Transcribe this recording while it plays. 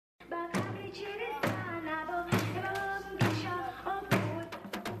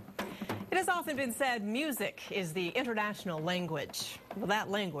often been said music is the international language. Well, that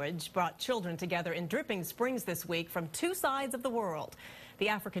language brought children together in Dripping Springs this week from two sides of the world. The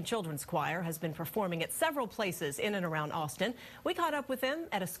African Children's Choir has been performing at several places in and around Austin. We caught up with them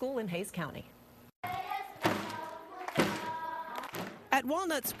at a school in Hays County. At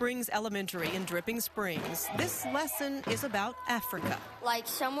Walnut Springs Elementary in Dripping Springs, this lesson is about Africa. Like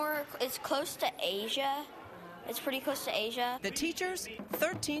somewhere, it's close to Asia. It's pretty close to Asia. The teachers,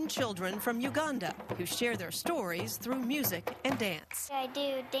 13 children from Uganda who share their stories through music and dance. I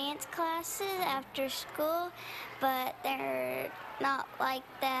do dance classes after school, but they're not like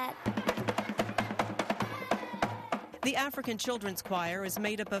that. The African Children's Choir is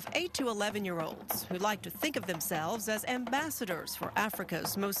made up of 8 to 11-year-olds who like to think of themselves as ambassadors for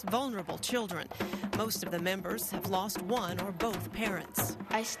Africa's most vulnerable children. Most of the members have lost one or both parents.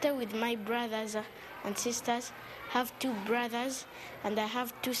 I stay with my brothers and sisters. I have 2 brothers and I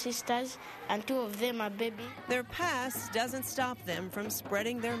have 2 sisters, and 2 of them are baby. Their past doesn't stop them from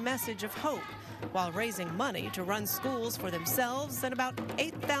spreading their message of hope while raising money to run schools for themselves and about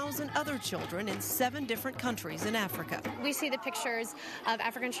 8,000 other children in 7 different countries in Africa. We see the pictures of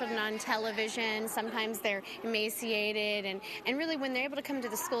African children on television. Sometimes they're emaciated, and really when they're able to come to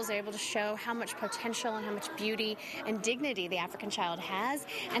the schools, they're able to show how much potential and how much beauty and dignity the African child has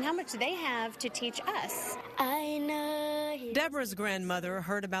and how much they have to teach us. I know. Deborah's grandmother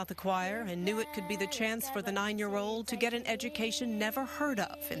heard about the choir and knew it could be the chance for the 9-year-old to get an education never heard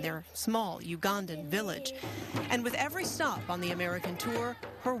of in their small Ugandan village. And with every stop on the American tour,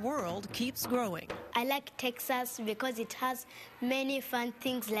 her world keeps growing. I like Texas because it has many fun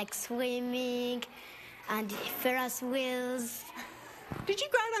things like swimming and Ferris wheels. Did you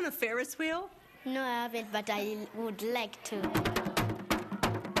ride on a Ferris wheel? No, I haven't, but I would like to.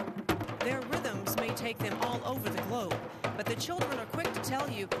 Their rhythms may take them all over the globe, but the children are quick to tell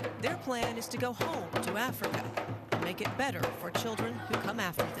you their plan is to go home to Africa and make it better for children who come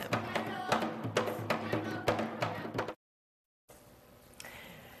after them.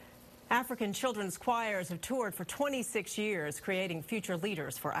 African children's choirs have toured for 26 years, creating future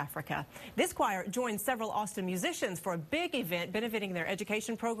leaders for Africa. This choir joined several Austin musicians for a big event benefiting their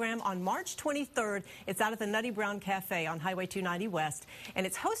education program on March 23rd. It's out at the Nutty Brown Cafe on Highway 290 West, and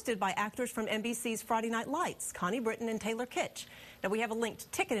it's hosted by actors from NBC's Friday Night Lights, Connie Britton and Taylor Kitsch. Now, we have a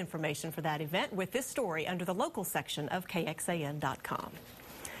linked ticket information for that event with this story under the local section of KXAN.com.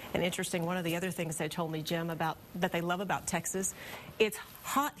 And interesting, one of the other things they told me, Jim, about that they love about Texas, it's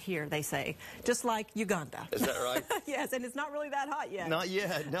hot here, they say, just like Uganda. Is that right? Yes, and it's not really that hot yet. Not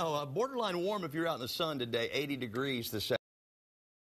yet, no. Borderline warm if you're out in the sun today, 80 degrees this